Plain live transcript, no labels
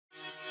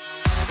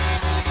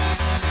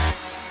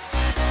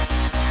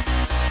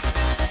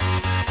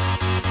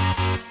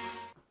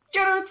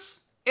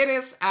It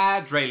is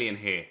Adrelian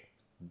here,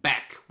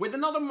 back with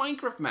another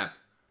Minecraft map.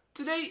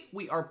 Today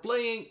we are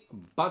playing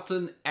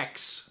Button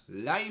X,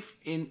 live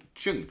in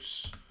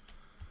chunks.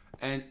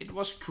 And it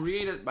was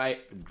created by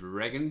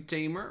Dragon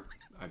Tamer.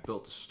 I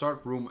built the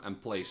start room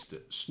and placed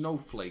the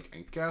Snowflake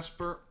and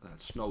Casper.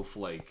 That's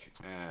Snowflake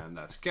and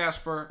that's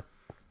Casper.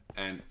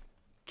 And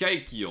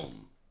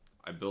KEIKION.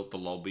 I built the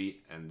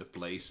lobby and the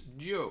place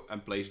Joe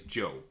and placed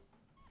Joe.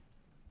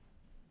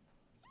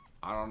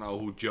 I don't know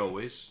who Joe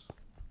is.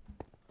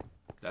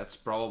 That's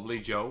probably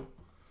Joe.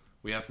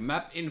 We have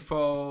map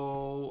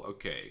info.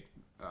 Okay.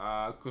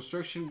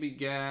 Construction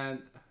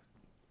began.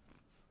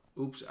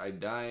 Oops, I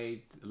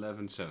died.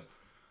 11/7.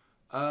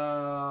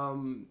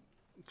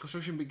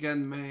 Construction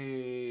began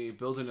May.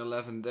 Built in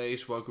 11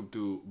 days. Welcome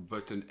to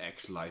Button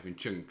X live in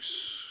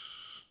chunks.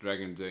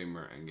 Dragon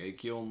Tamer and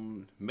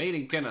KEIKION. Made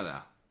in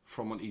Canada.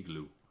 From an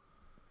igloo.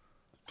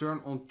 Turn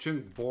on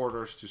chunk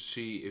borders to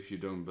see if you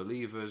don't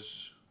believe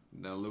us.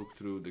 Now look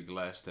through the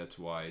glass. That's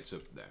why it's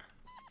up there.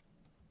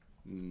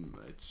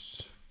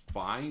 It's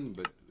fine,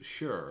 but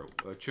sure.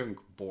 Chunk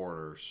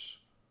borders.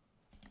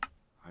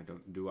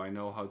 Do I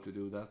know how to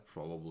do that?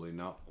 Probably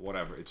not.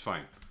 Whatever, it's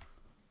fine.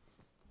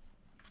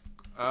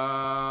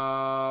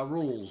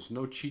 Rules.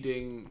 No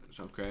cheating. It's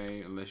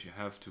okay, unless you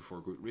have to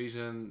for good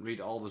reason. Read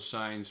all the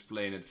signs.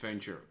 Play an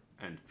adventure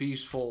and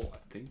peaceful. I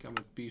think I'm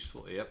at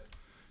peaceful. Yep.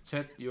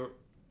 Set your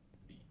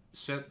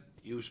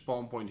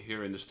spawn point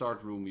here in the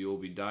start room. You will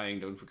be dying.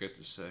 Don't forget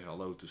to say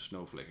hello to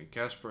Snowflake and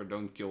Casper.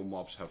 Don't kill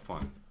mobs. Have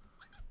fun.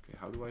 Okay,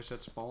 how do I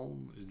set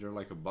spawn? Is there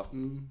like a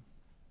button?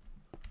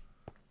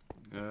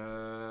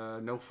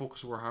 No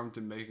foxes were harmed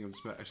in making of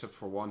this map except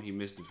for one. He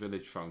missed the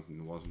village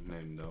fountain. Wasn't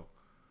named though.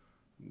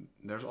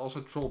 There's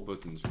also troll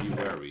buttons. Be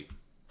wary.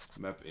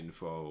 Map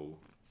info.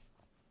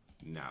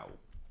 Now.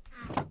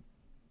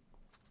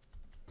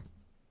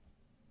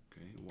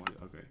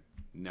 Okay.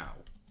 Now.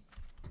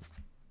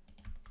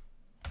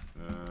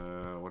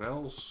 What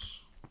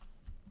else?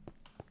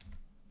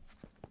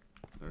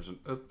 There's an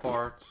up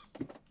part.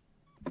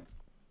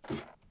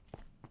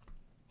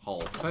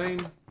 Hall of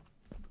Fame.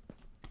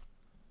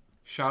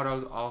 Shout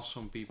out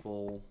awesome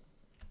people.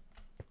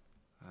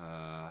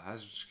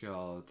 Hazard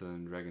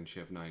Skeleton, Dragon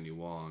Chef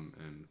 91,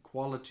 and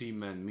Quality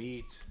Man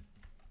Meat.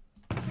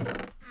 I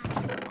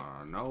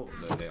don't know,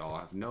 they all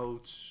have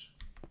notes.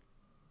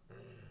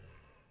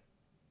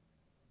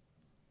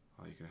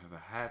 Oh, you can have a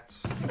hat.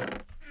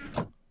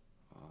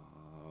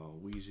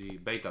 Wheezy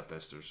beta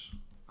testers.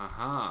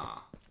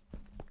 Aha.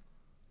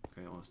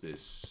 Okay, what's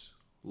this?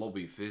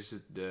 Lobby,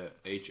 visit the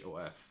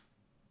HOF.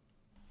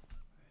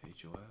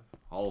 HOF?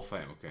 Hall of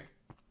Fame, okay.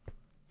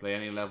 Play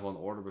any level in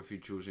order before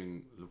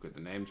choosing. Look at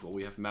the names. Well,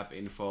 we have map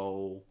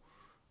info.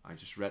 I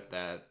just read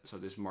that. So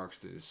this marks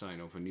the sign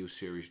of a new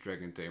series,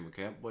 Dragon Tamer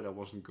Camp. But I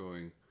wasn't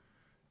going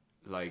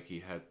like he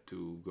had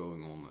to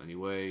going on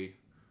anyway.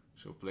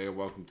 So player,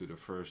 welcome to the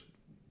first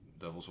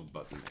levels of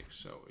Button X.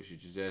 So as you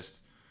suggest,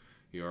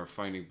 you are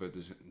finding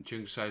buttons in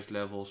chunk size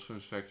levels. Fun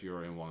fact,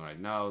 you're in one right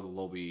now. The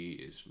lobby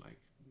is like,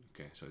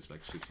 okay, so it's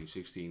like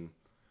 16/16.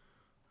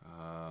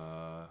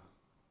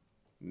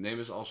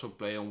 Name is also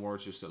play on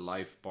words, just a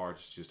live part,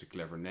 it's just a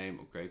clever name.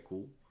 Okay,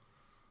 cool.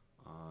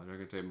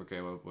 Dragon Tamer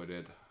came up with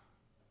it.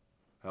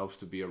 Helps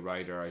to be a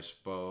writer, I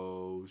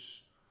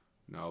suppose.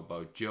 Now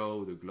about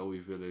Joe, the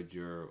glowy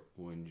villager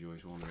who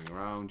enjoys wandering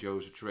around.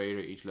 Joe's a trader.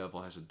 Each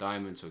level has a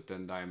diamond, so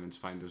 10 diamonds.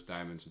 Find those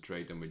diamonds and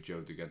trade them with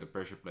Joe to get the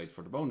pressure plate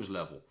for the bonus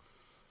level.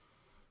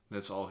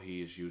 That's all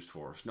he is used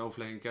for.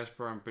 Snowflake and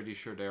Casper, I'm pretty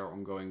sure they are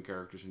ongoing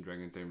characters in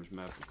Dragon Tamer's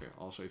map. Okay,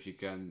 also if you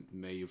can,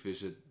 may you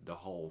visit the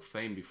Hall of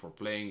Fame before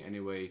playing.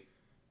 Anyway,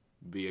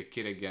 be a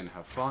kid again,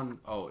 have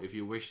fun. Oh, if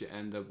you wish to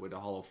end up with the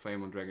Hall of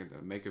Fame on Dragon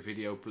Tamer, make a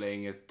video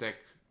playing it. Tag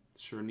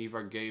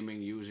Cerniva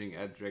Gaming using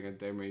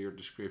 @DragonTamer in your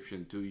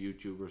description. 2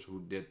 YouTubers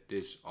who did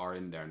this are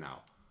in there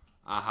now.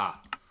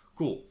 Aha,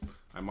 cool.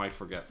 I might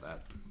forget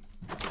that,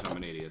 because I'm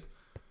an idiot.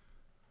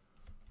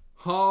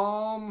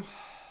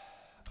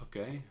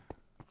 Okay.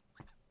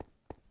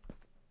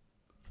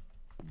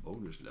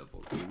 Bonus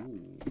level.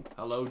 Ooh.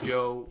 Hello,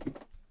 Joe.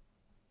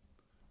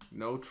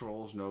 No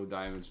trolls, no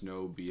diamonds,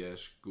 no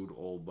BS. Good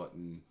old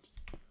button.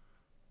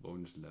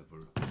 Bonus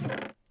level.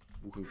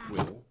 Book and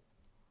Quill.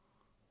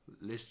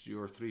 List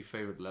your 3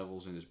 favorite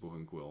levels in this book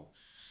and quill.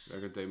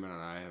 Dragon Tamer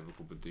and I have a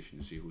competition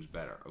to see who's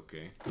better.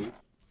 Okay, cool.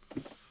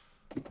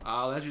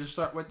 Let's just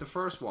start with the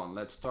first one.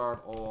 Let's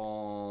start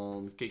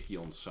on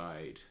KEIKION's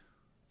side.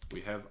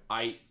 We have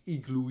I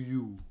Igloo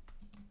You.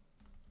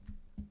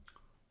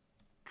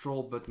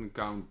 Troll button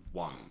count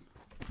 1.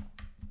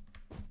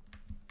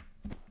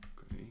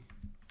 Okay.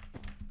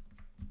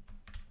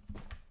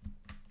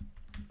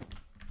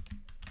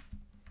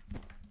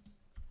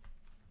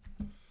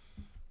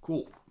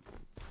 Cool.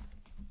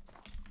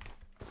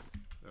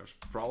 There's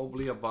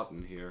probably a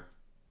button here.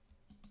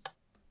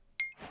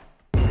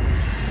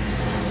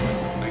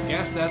 I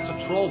guess that's a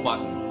troll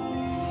button.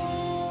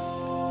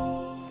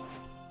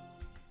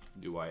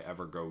 Do I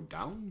ever go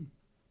down?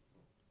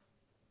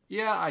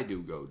 Yeah, I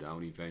do go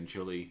down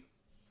eventually.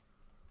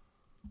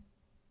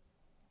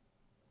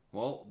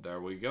 Well, there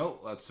we go.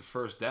 That's the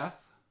first death.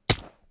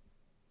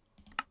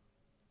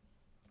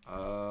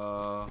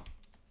 I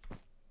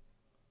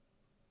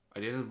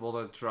didn't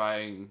bother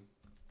trying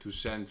to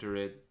center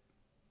it.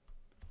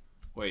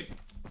 Wait,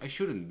 I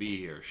shouldn't be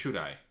here, should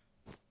I?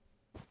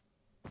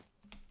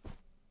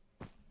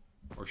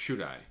 Or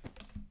should I?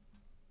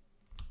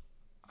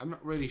 I'm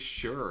not really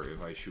sure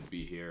if I should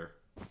be here.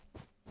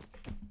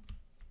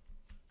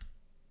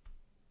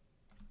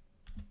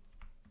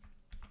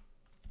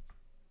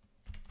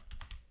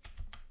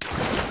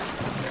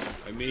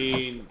 I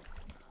mean,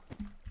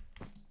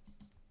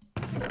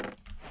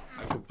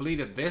 I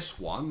completed this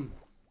one.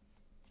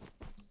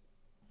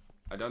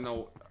 I don't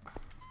know.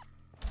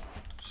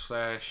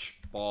 Slash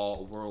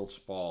world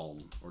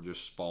spawn or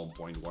just spawn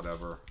point,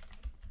 whatever.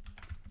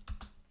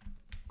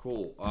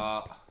 Cool.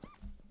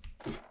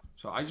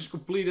 So I just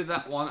completed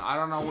that one. I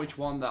don't know which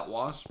one that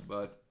was,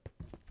 but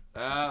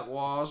that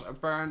was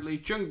apparently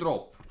chunk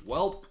drop.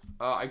 Welp,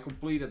 I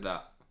completed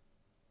that.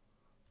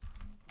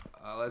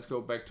 Let's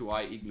go back to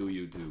I igloo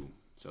you too.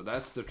 So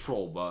that's the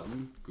troll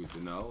button. Good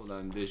to know.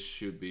 Then this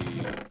should be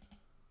a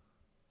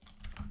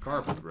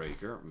carpet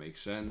breaker.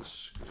 Makes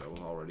sense, because I was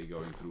already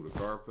going through the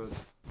carpet.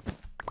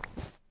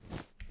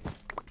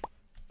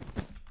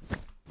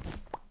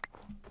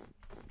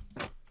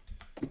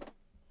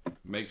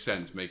 Makes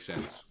sense, makes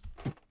sense.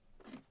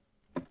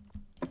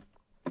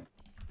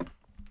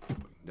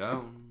 Going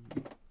down.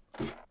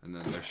 And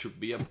then there should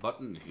be a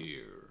button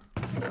here.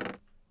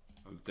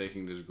 I'm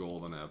taking this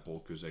golden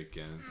apple because I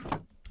can.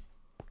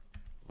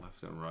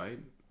 Left and right.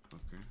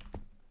 Okay.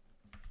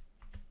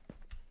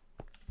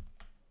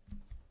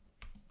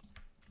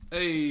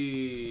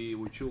 Hey,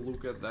 would you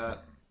look at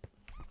that?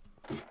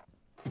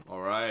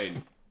 Alright.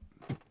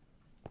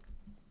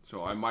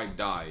 So I might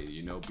die,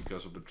 you know,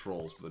 because of the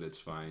trolls, but it's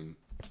fine.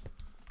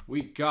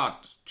 We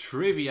got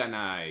Trivia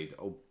Night.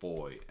 Oh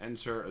boy.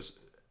 Answer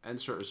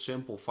a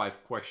simple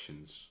 5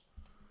 questions.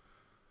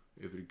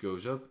 If it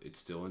goes up, it's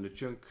still in the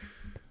chunk.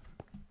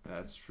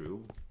 That's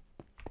true.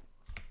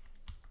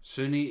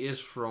 Sunny is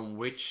from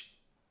which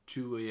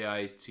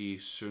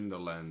 2AIT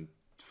Sunderland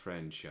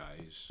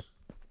franchise?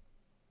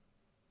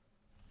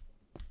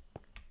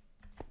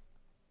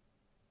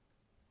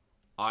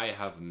 I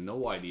have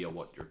no idea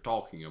what you're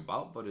talking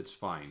about, but it's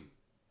fine.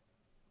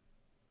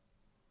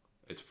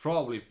 It's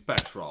probably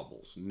Pet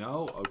Troubles.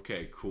 No?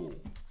 Okay, cool.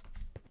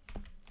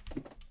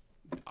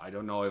 I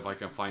don't know if I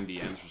can find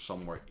the answer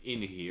somewhere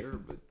in here,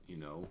 but you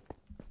know.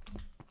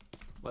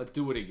 Let's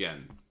do it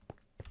again.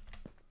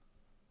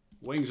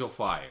 Wings of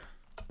Fire.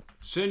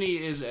 Sunny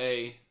is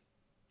a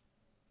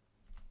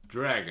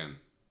dragon.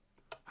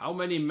 How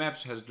many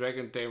maps has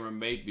Dragon Tamer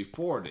made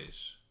before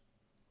this?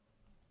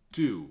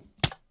 2.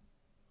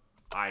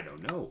 I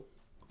don't know.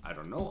 I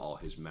don't know all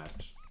his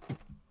maps.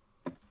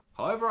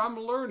 However, I'm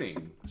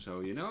learning,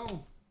 so you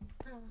know.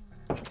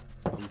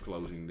 I'm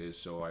closing this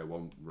so I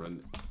won't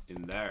run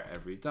in there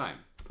every time.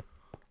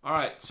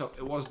 Alright, so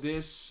it was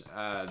this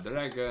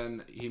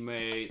dragon. He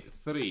made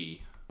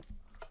 3.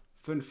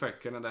 Fun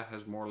fact, Canada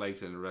has more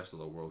lakes than the rest of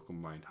the world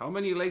combined. How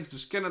many lakes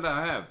does Canada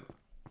have?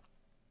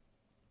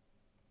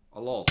 A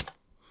lot.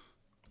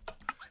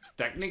 It's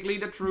technically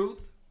the truth.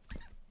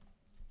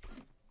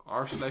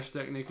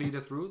 R/technically the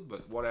truth,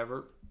 but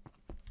whatever.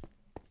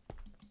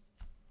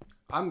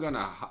 I'm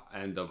gonna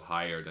end up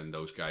higher than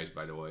those guys,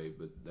 by the way,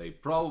 but they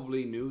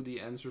probably knew the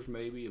answers,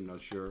 maybe. I'm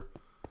not sure.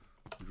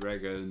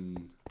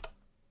 Dragon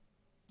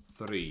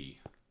 3.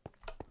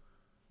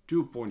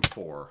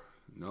 2.4.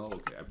 No,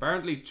 okay.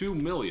 Apparently 2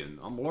 million.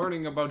 I'm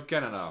learning about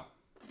Canada.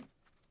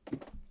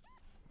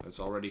 That's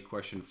already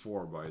question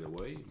 4, by the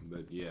way.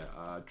 But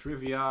yeah,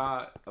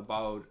 trivia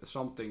about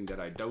something that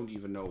I don't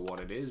even know what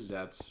it is.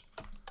 That's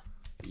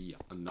yeah,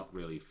 not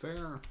really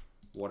fair.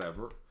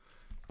 Whatever.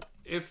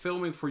 If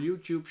filming for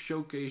YouTube,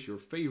 showcase your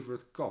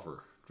favorite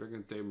cover.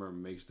 Dragon Tamer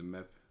makes the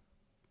map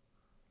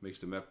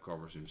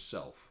covers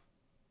himself.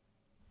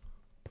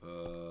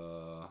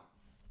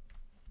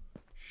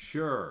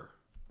 Sure.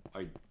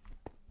 I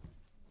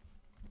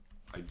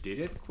did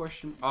it?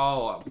 Question.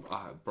 Oh,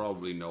 I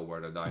probably know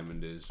where the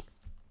diamond is.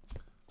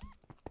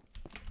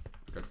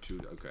 I got 2.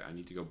 Okay, I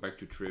need to go back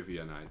to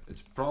Trivia Night.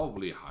 It's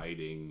probably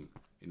hiding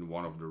in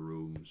one of the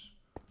rooms.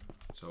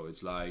 So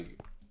it's like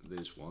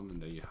this one,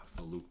 and then you have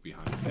to look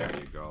behind. There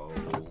you go.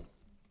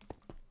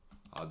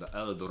 The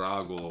El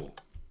Dorado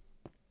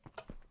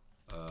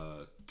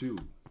 2.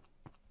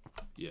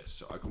 Yes,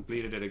 so I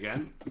completed it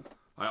again.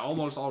 I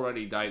almost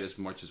already died as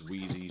much as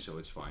Wheezy, so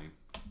it's fine.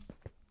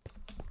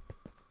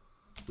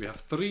 We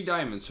have 3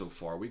 diamonds so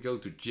far. We go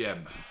to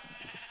Jeb.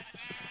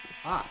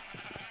 Ah.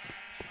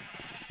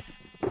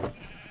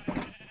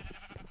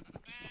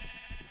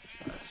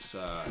 That's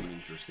an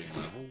interesting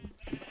level.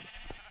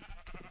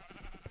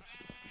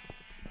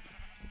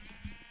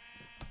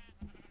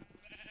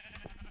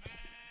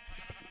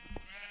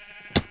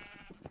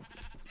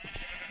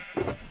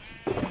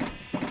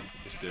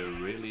 Is there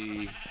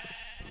really...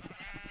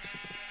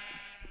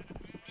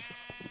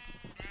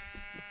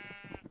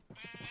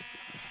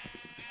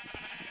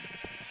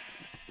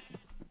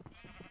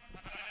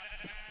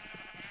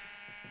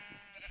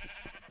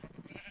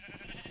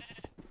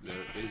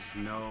 is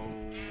no...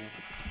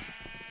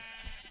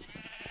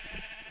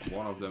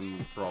 One of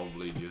them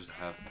probably just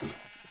have...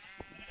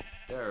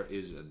 There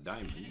is a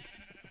diamond.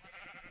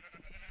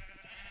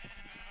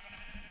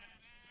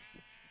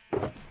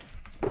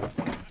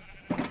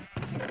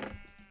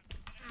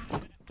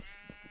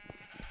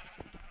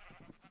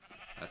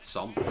 That's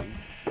something.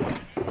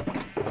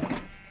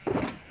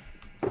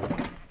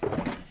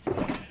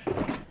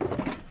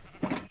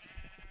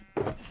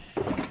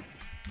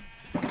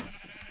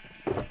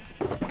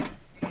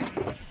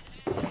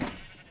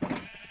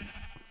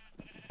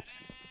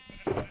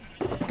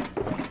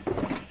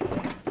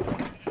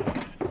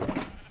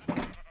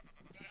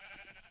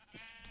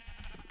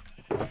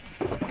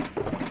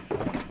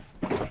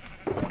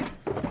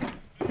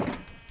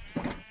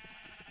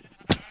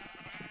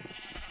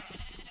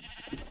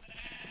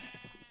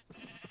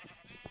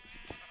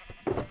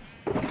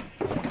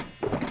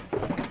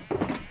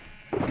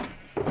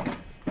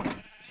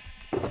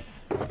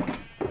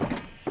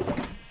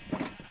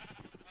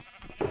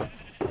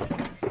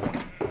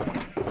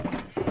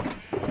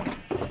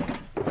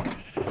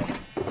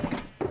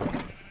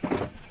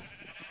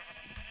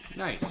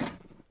 Nice.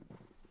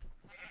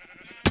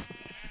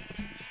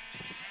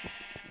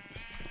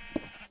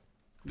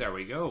 There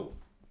we go.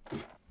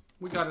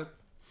 We got it.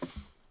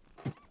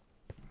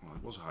 Oh,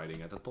 it was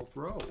hiding at the top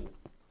row.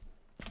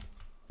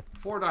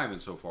 4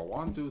 diamonds so far.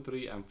 1, 2,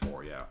 3, and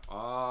 4.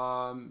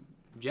 Yeah.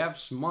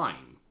 Jeff's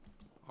mine.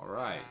 All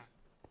right.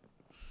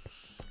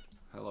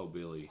 Hello,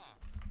 Billy.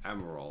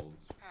 Emerald.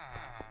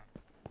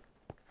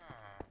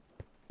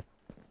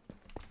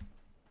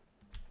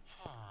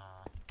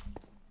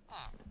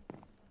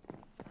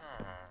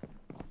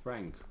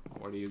 Frank,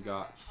 what do you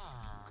got?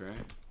 Okay.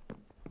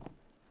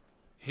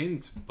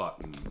 Hint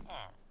button.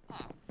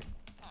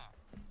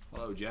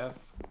 Hello, Jeff.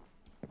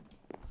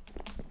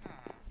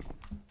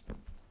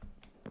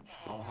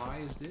 How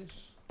high is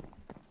this?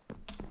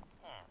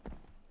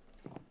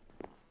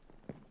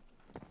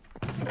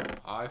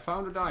 I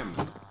found a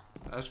diamond.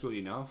 That's good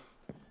enough.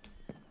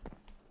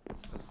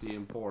 That's the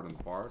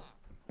important part.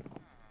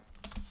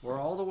 We're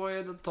all the way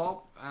at the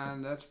top,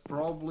 and that's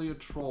probably a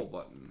troll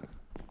button.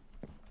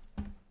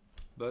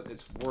 But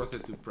it's worth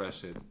it to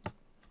press it.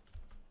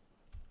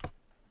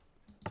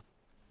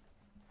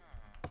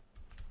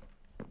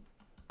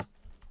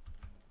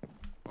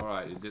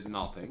 Alright, it did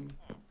nothing.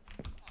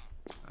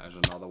 There's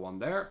another one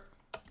there.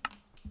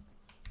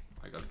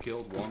 I got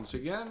killed once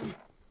again.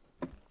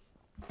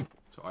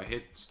 So I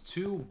hit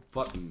 2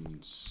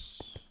 buttons.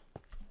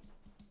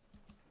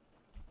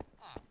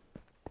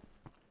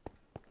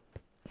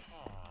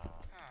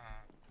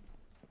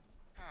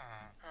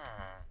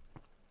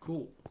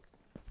 Cool.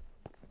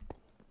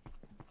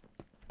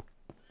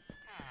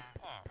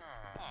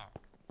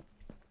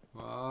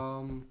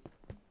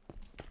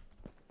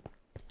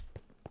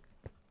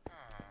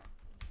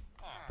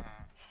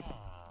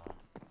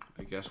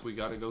 I guess we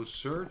gotta go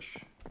search.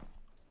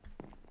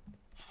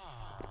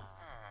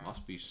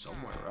 Must be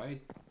somewhere,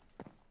 right?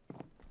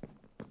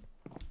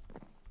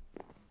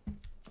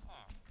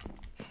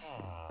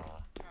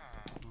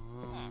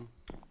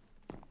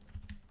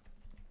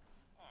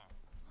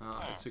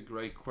 That's a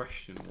great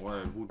question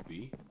where it would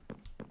be.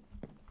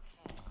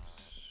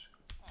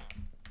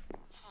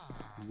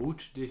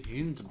 Would the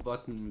hint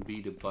button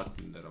be the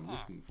button that I'm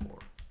looking for?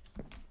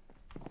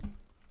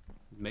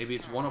 Maybe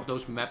it's one of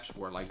those maps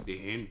where like the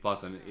hint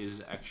button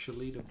is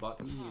actually the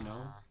button, you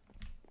know?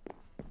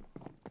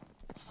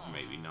 Or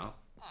maybe not.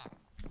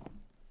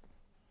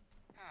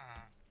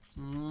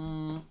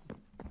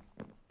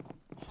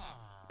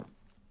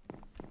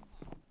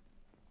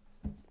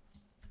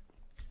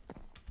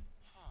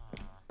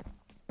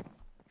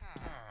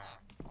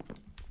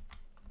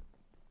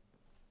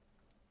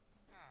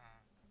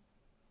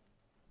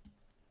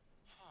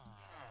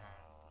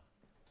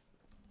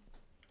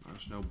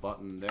 There's no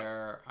button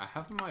there. I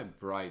have my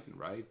Brighton,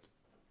 right?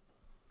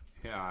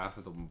 Yeah, I have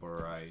it on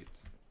bright.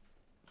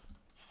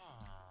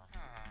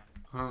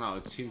 I don't know,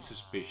 it seems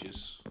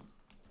suspicious.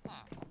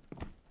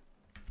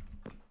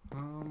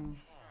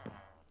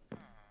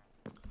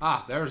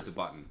 Ah, there's the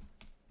button.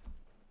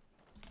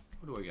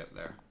 What do I get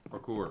there?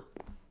 Parkour.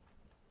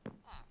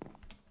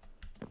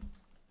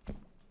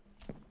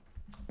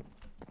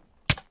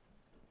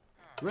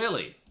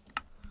 Really?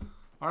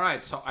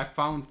 Alright, so I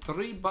found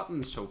 3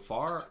 buttons so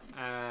far,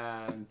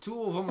 and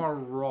 2 of them are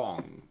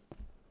wrong.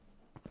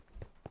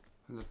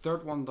 And the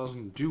third one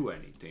doesn't do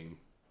anything.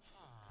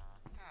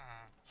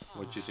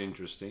 Which is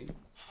interesting.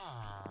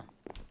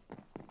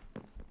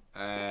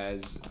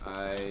 As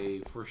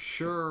I for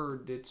sure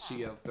did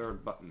see a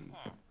third button.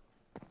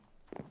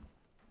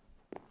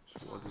 So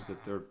what does the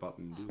third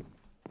button do?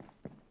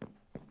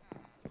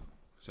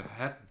 So I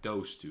had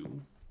those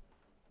 2.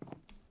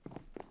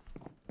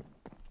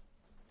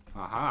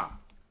 Aha!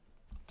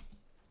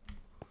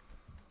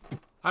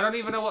 I don't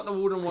even know what the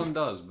wooden one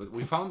does, but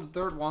we found the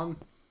third one.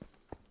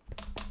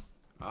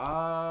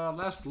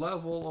 Last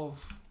level of,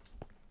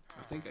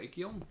 I think,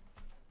 KEIKION?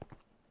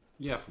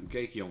 Yeah, from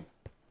KEIKION.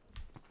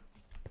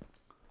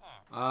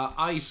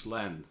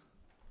 Iceland.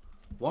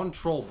 1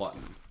 troll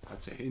button.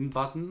 That's a hint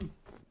button.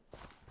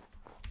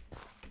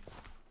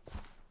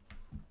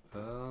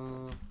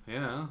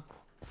 Yeah.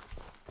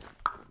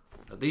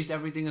 At least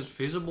everything is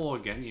visible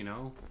again, you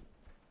know.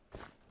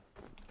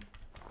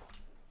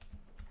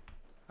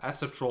 That's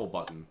the troll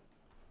button.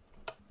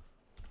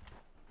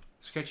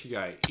 Sketchy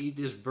guy. Eat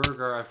this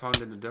burger I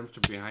found in the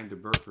dumpster behind the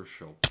burger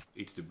shop.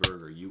 Eats the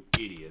burger, you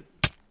idiot.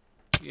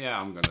 Yeah,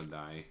 I'm gonna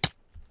die.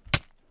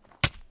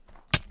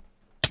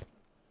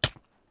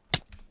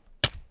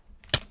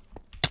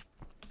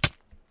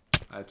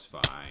 That's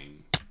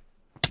fine.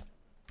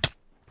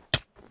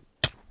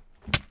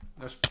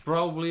 There's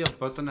probably a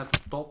button at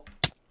the top.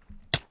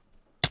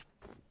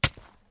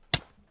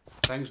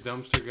 Thanks,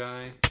 dumpster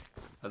guy.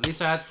 At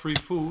least I had free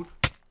food.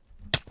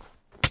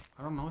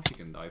 I don't know if you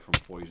can die from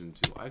poison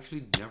too. I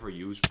actually never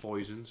use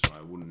poison, so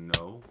I wouldn't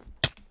know.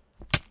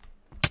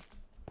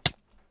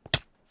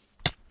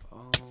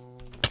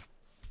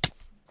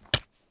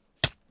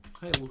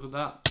 Hey, look at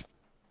that.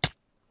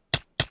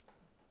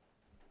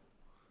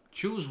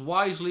 Choose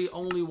wisely,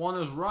 only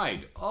one is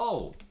right.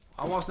 Oh,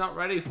 I was not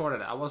ready for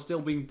that. I was still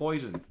being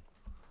poisoned.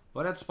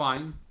 But that's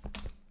fine.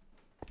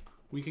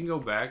 We can go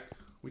back.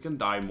 We can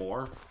die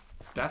more.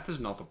 Death is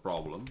not the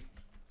problem.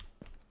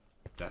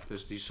 Death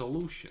is the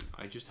solution.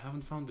 I just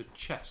haven't found the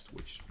chest,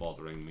 which is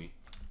bothering me.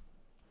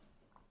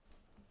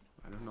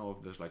 I don't know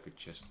if there's like a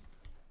chest.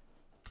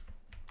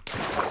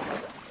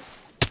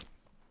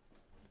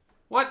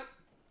 What?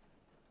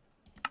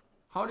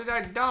 How did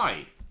I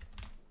die?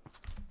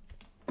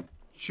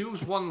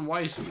 Choose one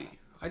wisely.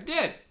 I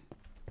did.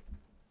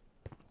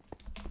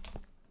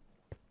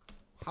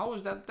 How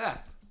is that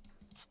death?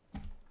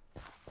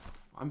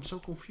 I'm so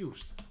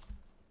confused.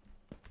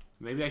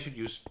 Maybe I should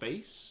use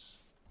space?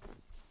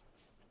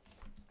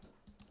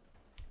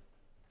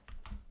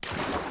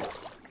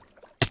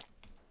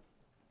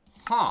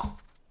 Huh.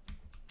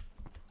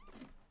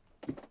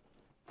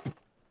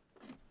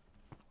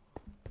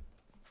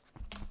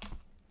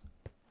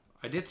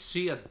 I did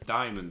see a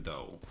diamond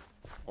though.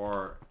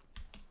 Or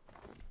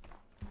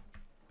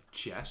a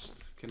chest.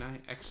 Can I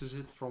access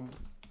it from...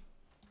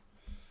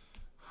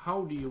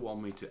 How do you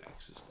want me to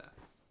access that?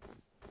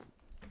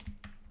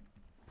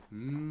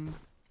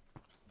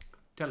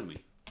 Tell me.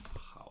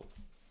 How?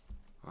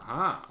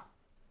 Aha!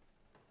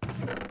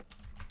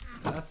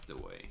 That's the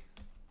way.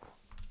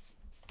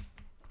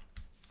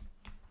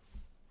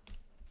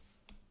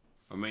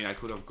 I mean, I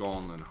could have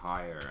gone and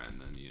higher and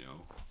then, you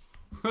know.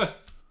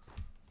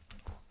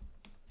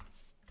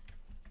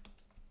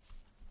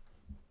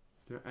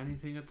 Is there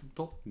anything at the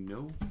top?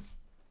 No.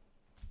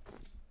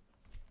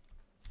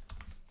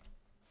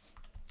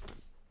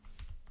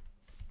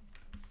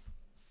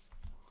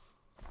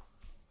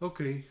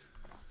 Okay.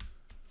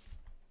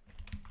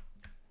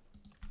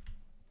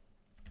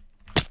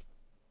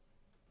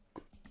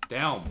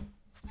 Down.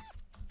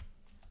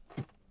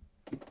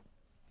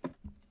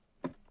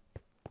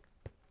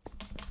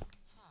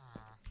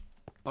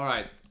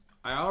 Alright.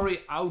 I already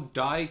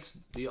outdied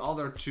the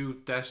other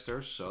two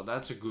testers, so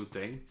that's a good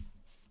thing.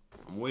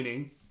 I'm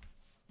winning.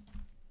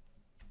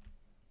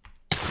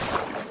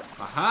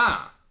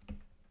 Aha!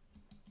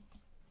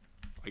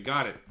 I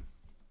got it.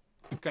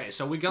 Okay,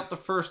 so we got the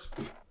first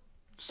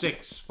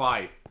 6,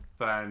 5,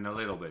 and a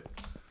little bit.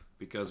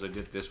 Because I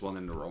did this one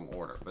in the wrong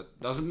order. But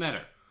doesn't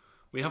matter.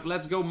 We have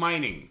let's go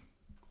mining.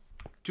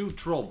 2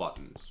 troll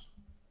buttons.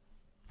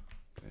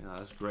 Okay, now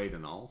that's great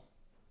and all.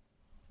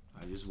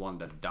 I just want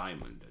that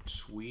diamond. That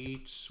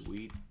sweet,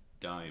 sweet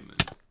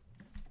diamond.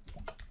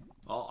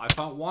 Oh, I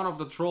found one of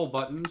the troll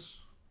buttons.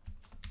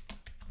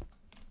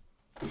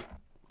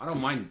 I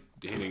don't mind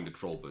hitting the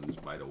troll buttons,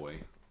 by the way.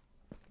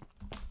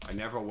 I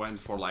never went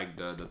for like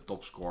the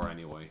top score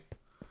anyway.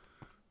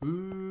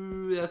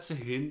 Ooh, that's a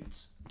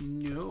hint.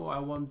 No, I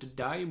want the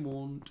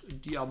diamond.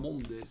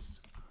 Diamondes.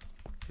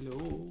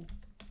 Hello.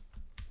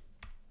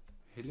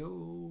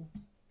 Hello.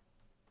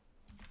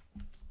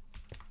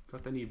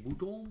 Got any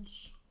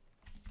boutons?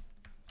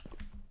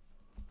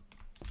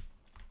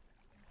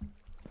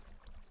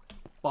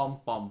 Pam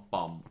pam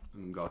pam.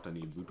 Got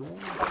any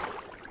boutons?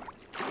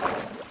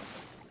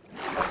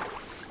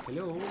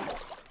 Hello.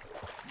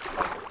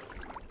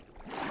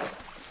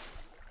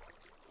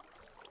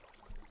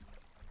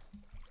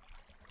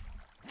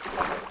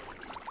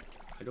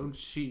 I don't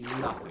see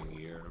nothing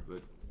here,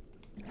 but...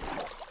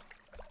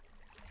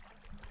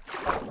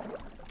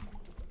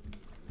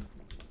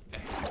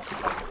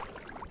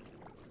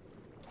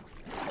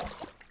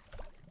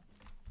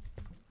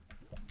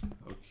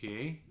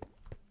 Okay.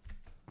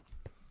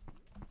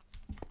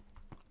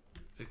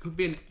 It could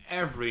be in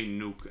every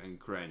nook and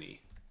cranny.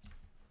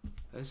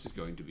 This is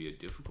going to be a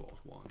difficult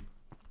one.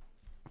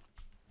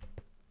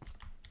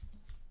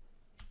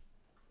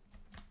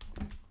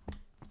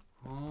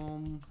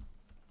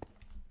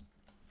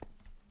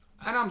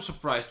 And I'm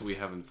surprised we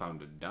haven't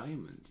found a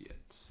diamond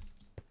yet.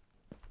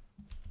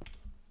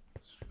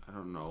 I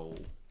don't know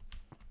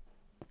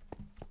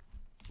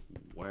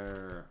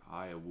where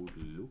I would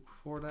look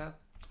for that.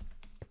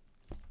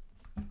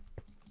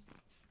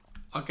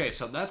 Okay,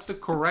 so that's the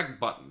correct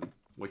button,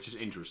 which is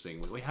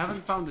interesting. We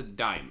haven't found a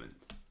diamond.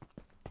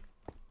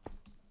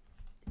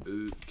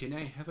 Can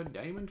I have a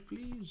diamond,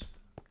 please?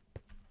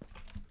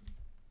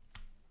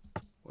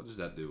 What does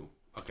that do?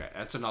 Okay,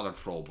 that's another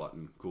troll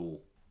button.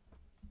 Cool.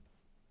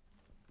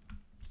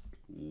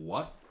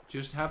 What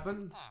just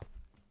happened?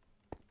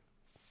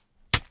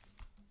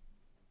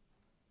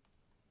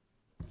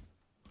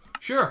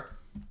 Sure.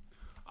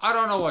 I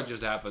don't know what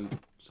just happened.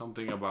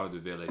 Something about the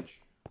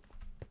village.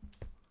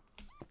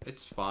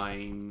 It's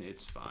fine.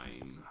 It's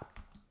fine.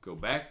 Go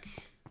back.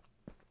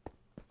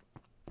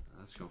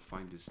 Let's go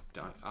find this.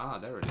 Ah,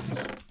 there it is.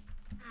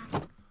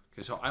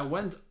 Okay, so I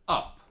went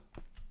up.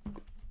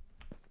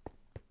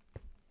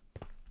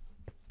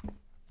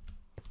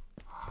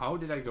 How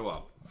did I go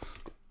up?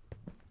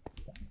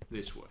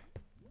 This way.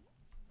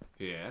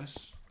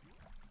 Yes.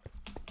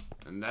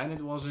 And then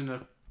it was in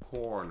a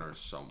corner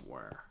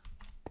somewhere.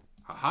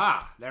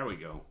 Haha! There we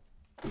go.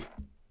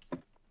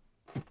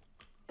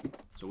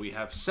 So we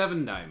have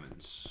 7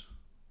 diamonds.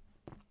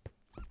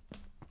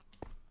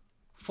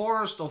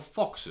 Forest of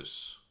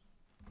foxes.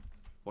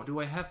 What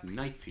do I have?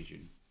 Night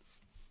vision.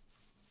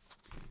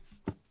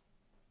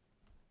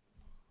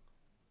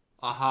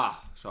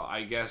 Aha! So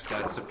I guess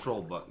that's the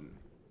troll button.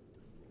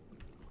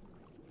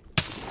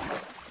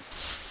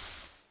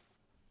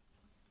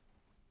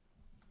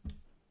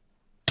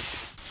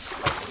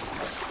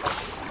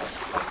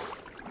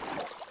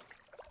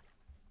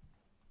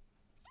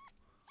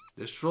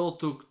 This troll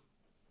took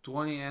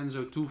 20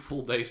 Enzo 2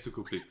 full days to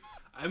complete.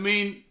 I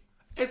mean,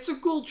 it's a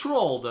cool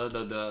troll,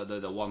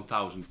 the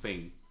 1000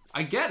 ping.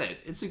 I get it.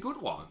 It's a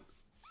good one.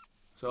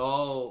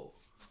 So,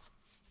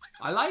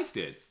 I liked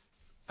it.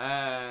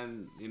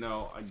 And, you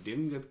know, I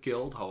didn't get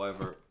killed.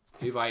 However,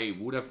 if I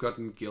would have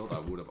gotten killed, I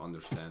would have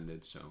understood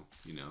it. So,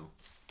 you know.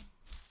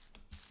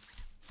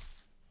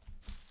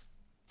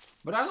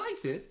 But I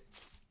liked it.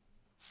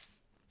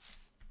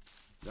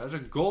 There's a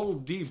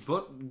goldy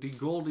block.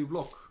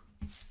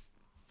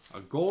 A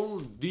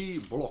goldy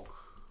block.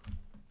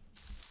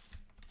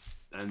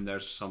 And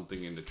there's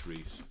something in the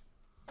trees.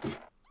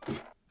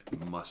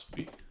 It must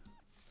be.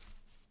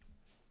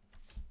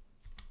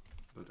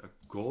 But a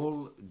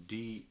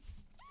goldy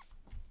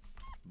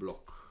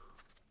block.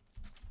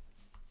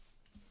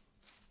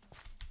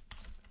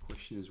 The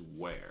question is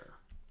where?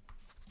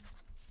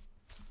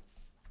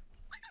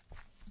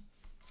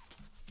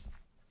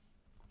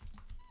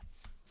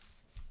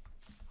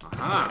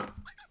 Aha!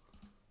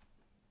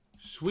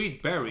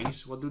 Sweet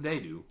berries, what do they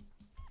do?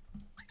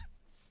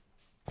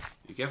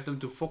 You give them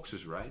to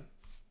foxes, right?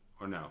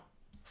 Or no?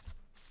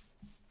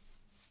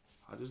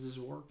 How does this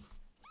work?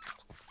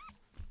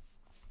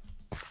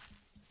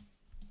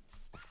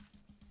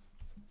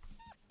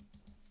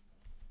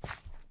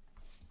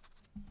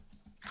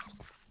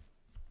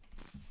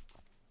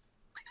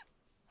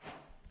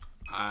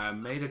 I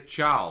made a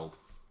child.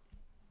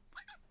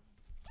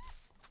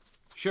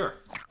 Sure.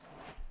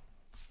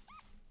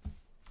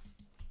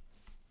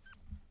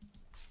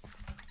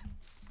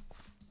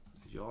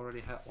 Did you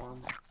already have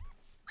one?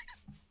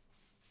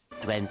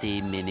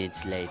 20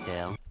 minutes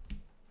later.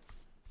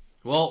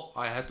 Well,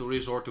 I had to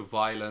resort to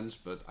violence,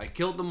 but I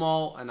killed them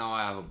all and now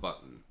I have a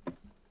button.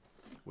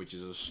 Which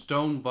is a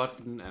stone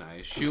button and I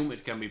assume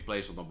it can be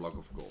placed on a block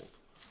of gold.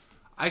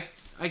 I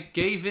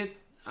gave it,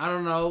 I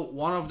don't know,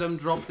 one of them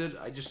dropped it.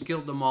 I just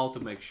killed them all to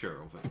make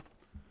sure of it.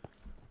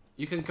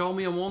 You can call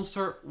me a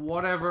monster,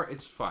 whatever,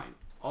 it's fine.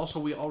 Also,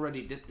 we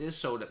already did this,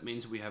 so that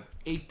means we have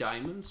 8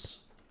 diamonds.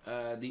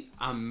 The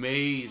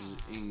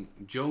amazing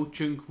Joe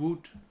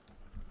Chunkwood.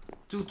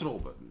 2 troll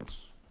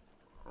buttons.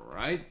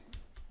 Alright.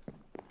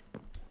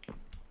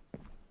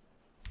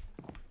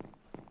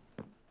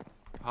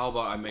 How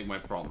about I make my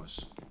promise?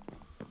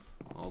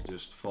 I'll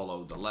just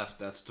follow the left.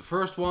 That's the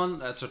first one.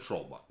 That's a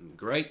troll button.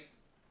 Great.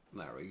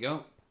 There we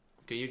go.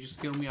 Can you just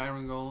kill me,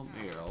 Iron Golem?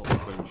 Here, I'll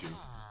punch you.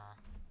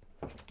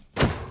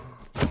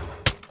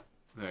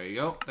 There you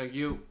go. Thank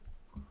you.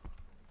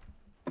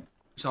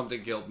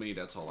 Something killed me.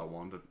 That's all I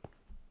wanted.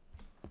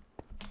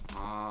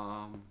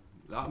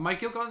 My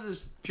kill count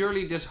is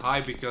purely this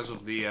high because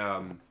of the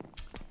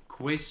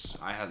quiz.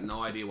 I had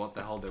no idea what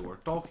the hell they were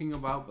talking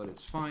about, but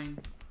it's fine.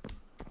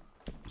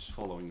 Just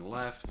following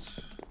left.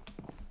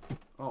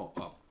 Oh,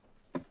 up.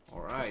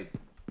 Alright.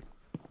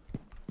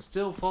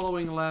 Still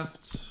following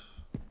left.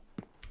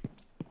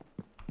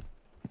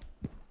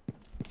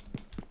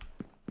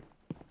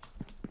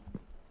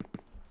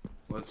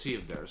 Let's see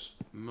if there's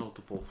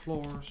multiple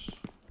floors.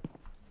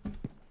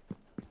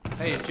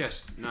 Hey, a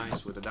chest.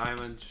 Nice, with a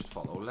diamond. Just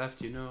follow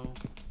left, you know.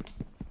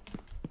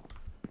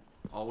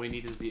 All we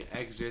need is the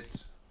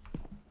exit.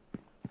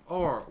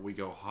 Or we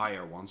go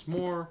higher once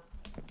more.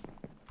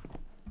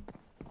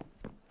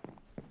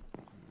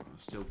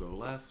 Still go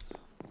left.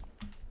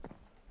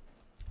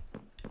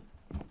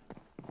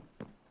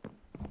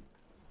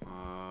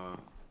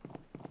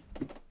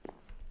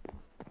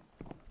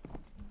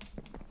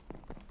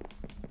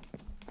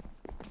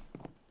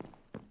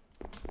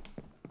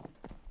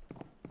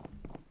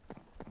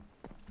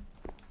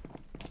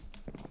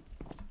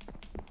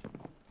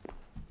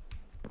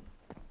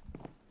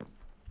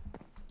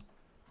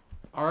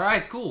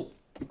 Alright, cool.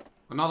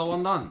 Another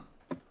one done.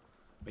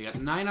 I got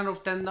 9 out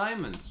of 10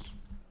 diamonds.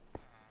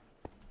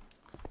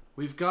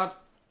 We've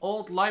got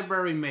old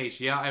library maze.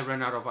 Yeah, I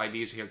ran out of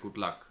ideas here. Good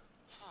luck.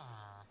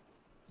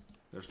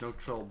 There's no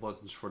troll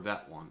buttons for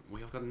that one.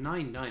 We have got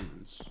 9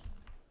 diamonds.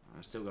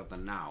 I still got the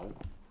now.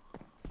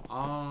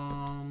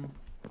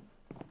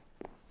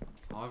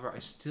 However, I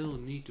still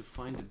need to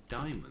find a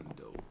diamond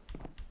though.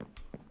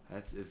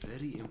 That's a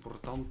very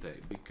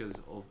importante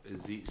because of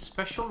the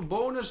special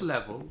bonus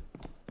level.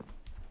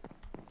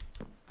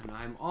 And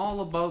I'm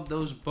all about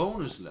those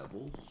bonus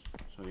levels.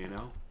 So you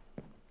know.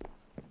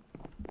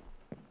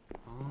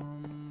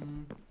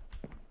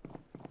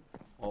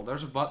 Oh,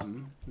 there's a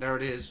button. There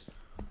it is.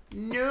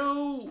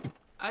 No!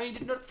 I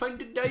did not find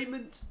the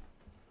diamond.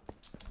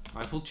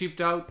 I feel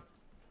cheaped out.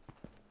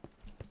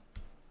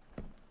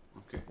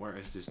 Okay, where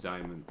is this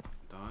diamond?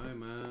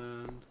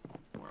 Diamond.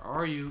 Where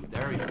are you?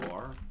 There you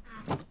are.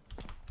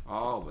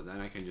 Oh, but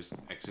then I can just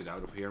exit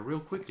out of here real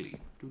quickly.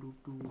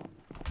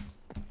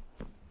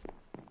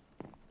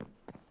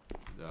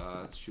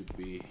 That should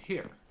be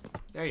here.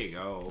 There you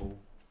go.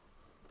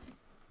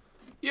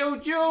 Yo,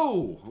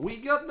 Joe! We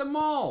got them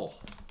all!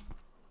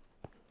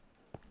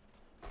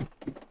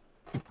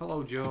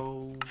 Hello,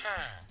 Joe.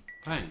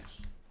 Thanks.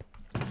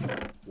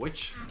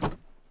 Which?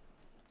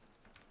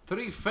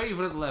 3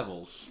 favorite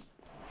levels.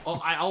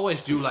 Well, I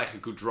always do like a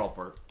good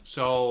dropper.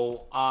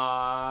 So,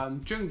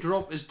 Chunk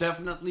Drop is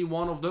definitely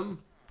one of them.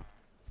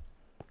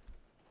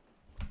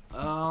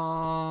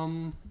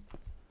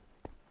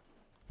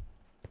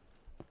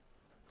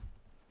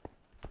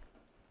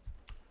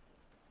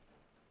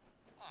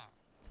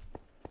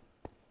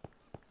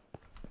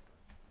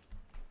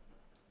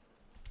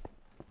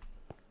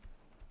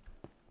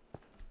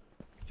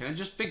 Can I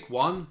just pick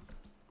one?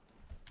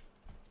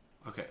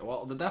 Okay,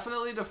 well,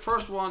 definitely the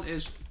first one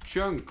is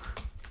Chunk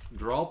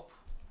Drop.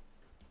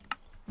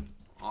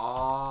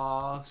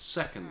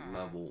 Second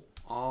level.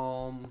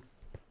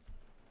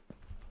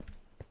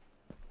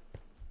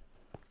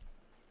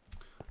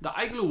 The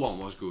igloo one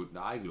was good.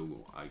 The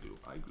igloo.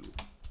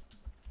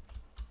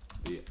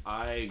 The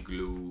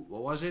igloo.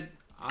 What was it?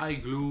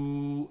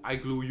 Igloo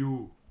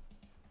you.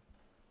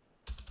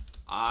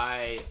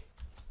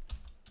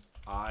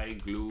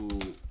 Igloo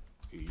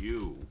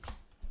you.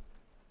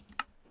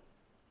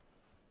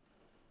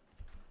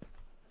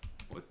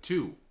 With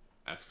 2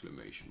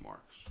 exclamation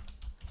marks.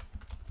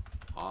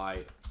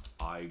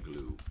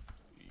 Igloo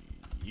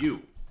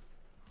you.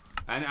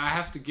 And I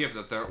have to give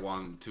the third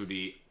one to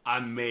the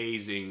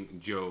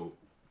amazing Joe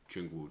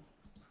Chunkwood.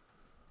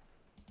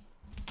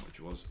 Which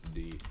was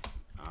the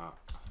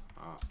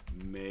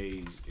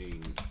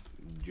amazing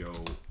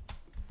Joe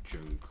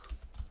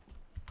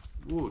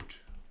Chunkwood.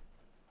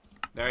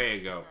 There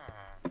you go.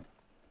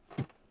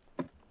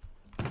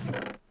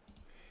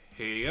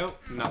 Here you go.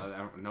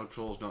 No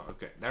trolls, no.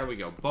 Okay, there we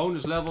go.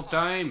 Bonus level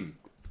time.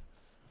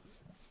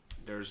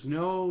 There's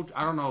no,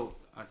 I don't know.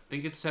 I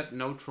think it said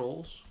no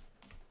trolls.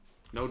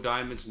 No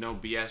diamonds, no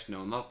BS,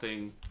 no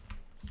nothing.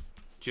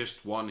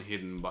 Just one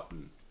hidden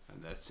button.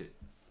 And that's it.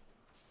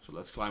 So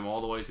let's climb all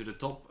the way to the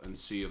top and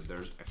see if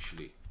there's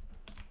actually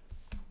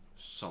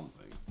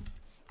something.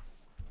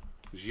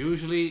 Because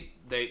usually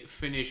they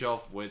finish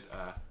off with,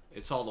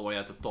 it's all the way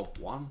at the top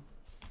one.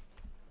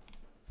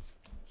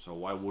 So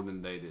why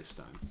wouldn't they this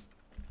time?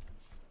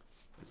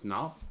 It's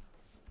not?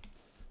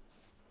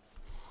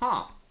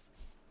 Huh.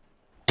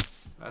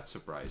 That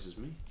surprises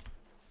me.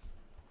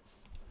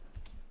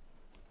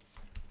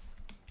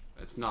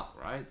 It's not,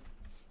 right?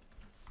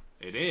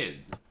 It is.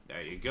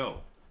 There you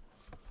go.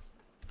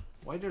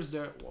 Why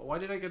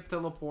did I get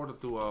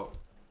teleported to a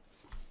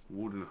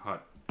wooden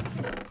hut?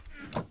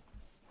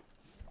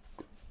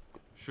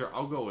 Sure,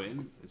 I'll go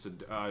in. It's a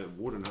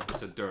wooden hut.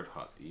 It's a dirt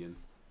hut, Ian.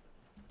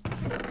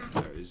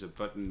 There is a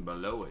button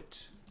below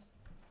it.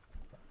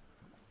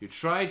 You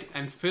tried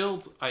and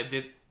failed. I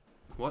did.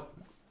 What?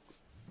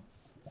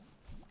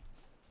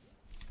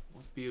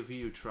 What POV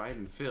you tried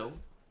and failed?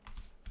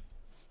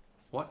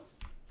 What?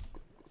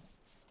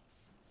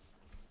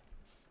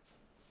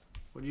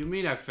 What do you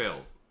mean I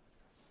failed?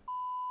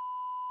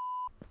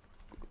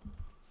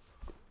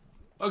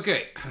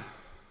 Okay.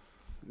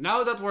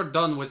 Now that we're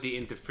done with the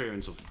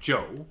interference of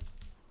Joe,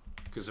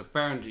 because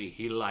apparently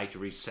he liked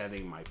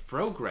resetting my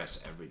progress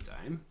every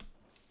time.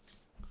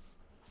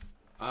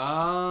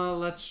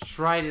 Let's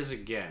try this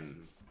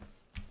again.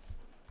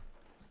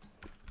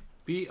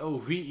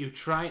 POV, you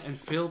tried and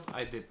failed.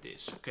 I did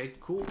this. Okay,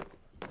 cool.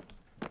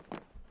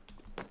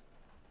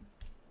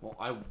 Well,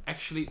 I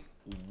actually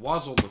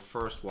was on the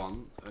first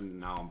one,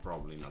 and now I'm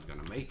probably not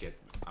gonna make it.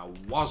 I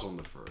was on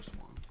the first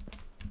one.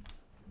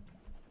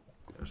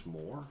 There's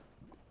more.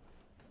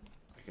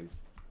 I can...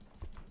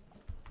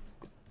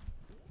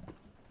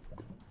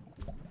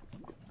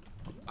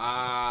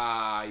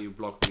 Ah, you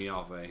blocked me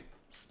off, eh?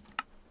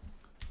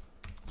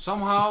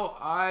 Somehow,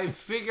 I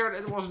figured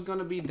it wasn't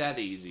gonna be that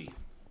easy.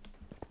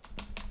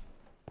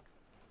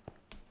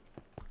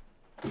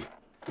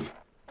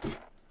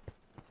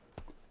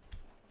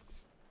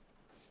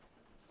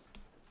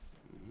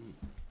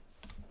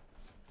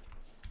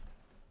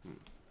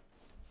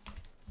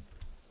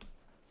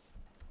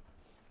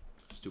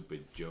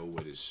 Joe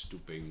with his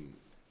stooping.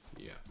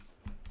 Yeah.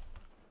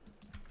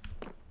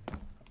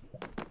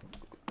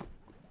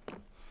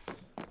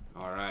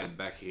 Alright,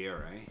 back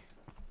here, eh?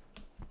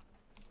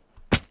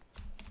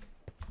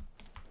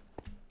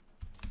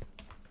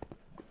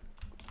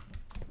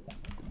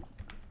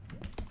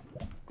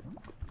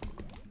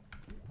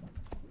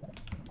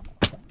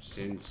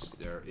 Since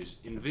there is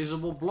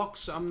invisible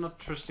blocks, I'm not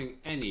trusting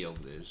any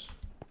of this.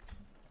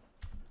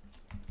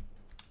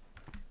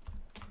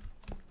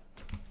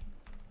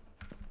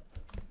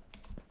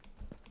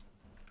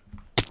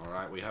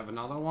 Alright, we have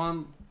another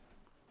one.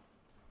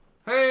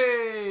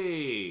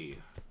 Hey!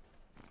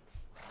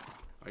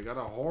 I got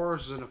a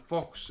horse and a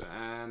fox,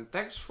 and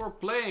thanks for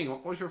playing.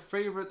 What was your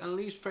favorite and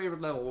least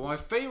favorite level? Well, my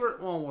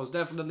favorite one was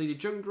definitely the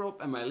chunk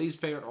drop, and my least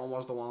favorite one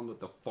was the one with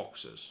the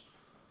foxes.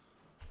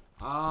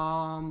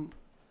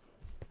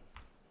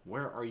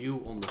 Where are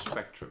you on the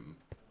spectrum?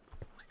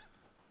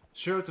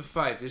 0 to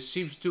 5, this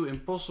seems too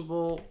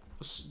impossible.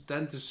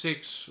 10 to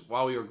 6,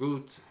 wow, you're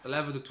good.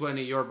 11 to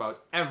 20, you're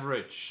about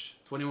average.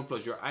 21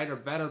 plus, you're either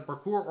bad at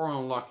parkour or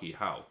unlucky.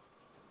 How?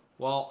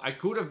 Well, I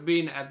could have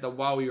been at the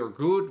wow, you're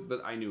good,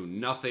 but I knew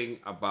nothing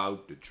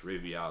about the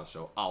trivia,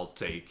 so I'll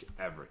take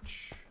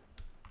average.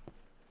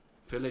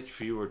 Village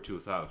viewer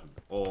 2000.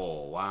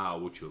 Oh, wow,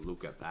 would you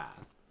look at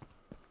that.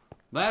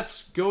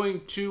 That's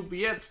going to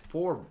be it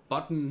for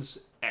Buttons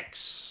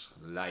X.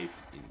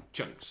 Life in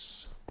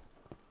Chunks.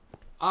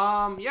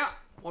 Yeah,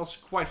 was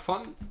quite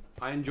fun.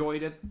 I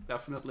enjoyed it,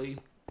 definitely.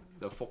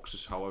 The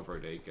foxes, however,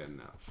 they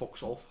can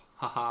fox off.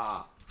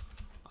 Haha.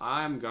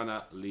 I'm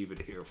gonna leave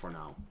it here for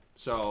now.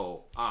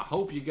 So, I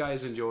hope you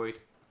guys enjoyed,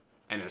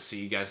 and I'll see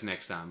you guys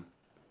next time.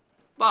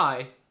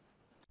 Bye!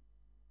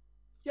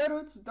 Yeah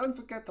dudes, don't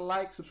forget to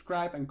like,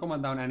 subscribe and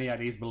comment down any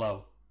ideas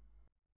below.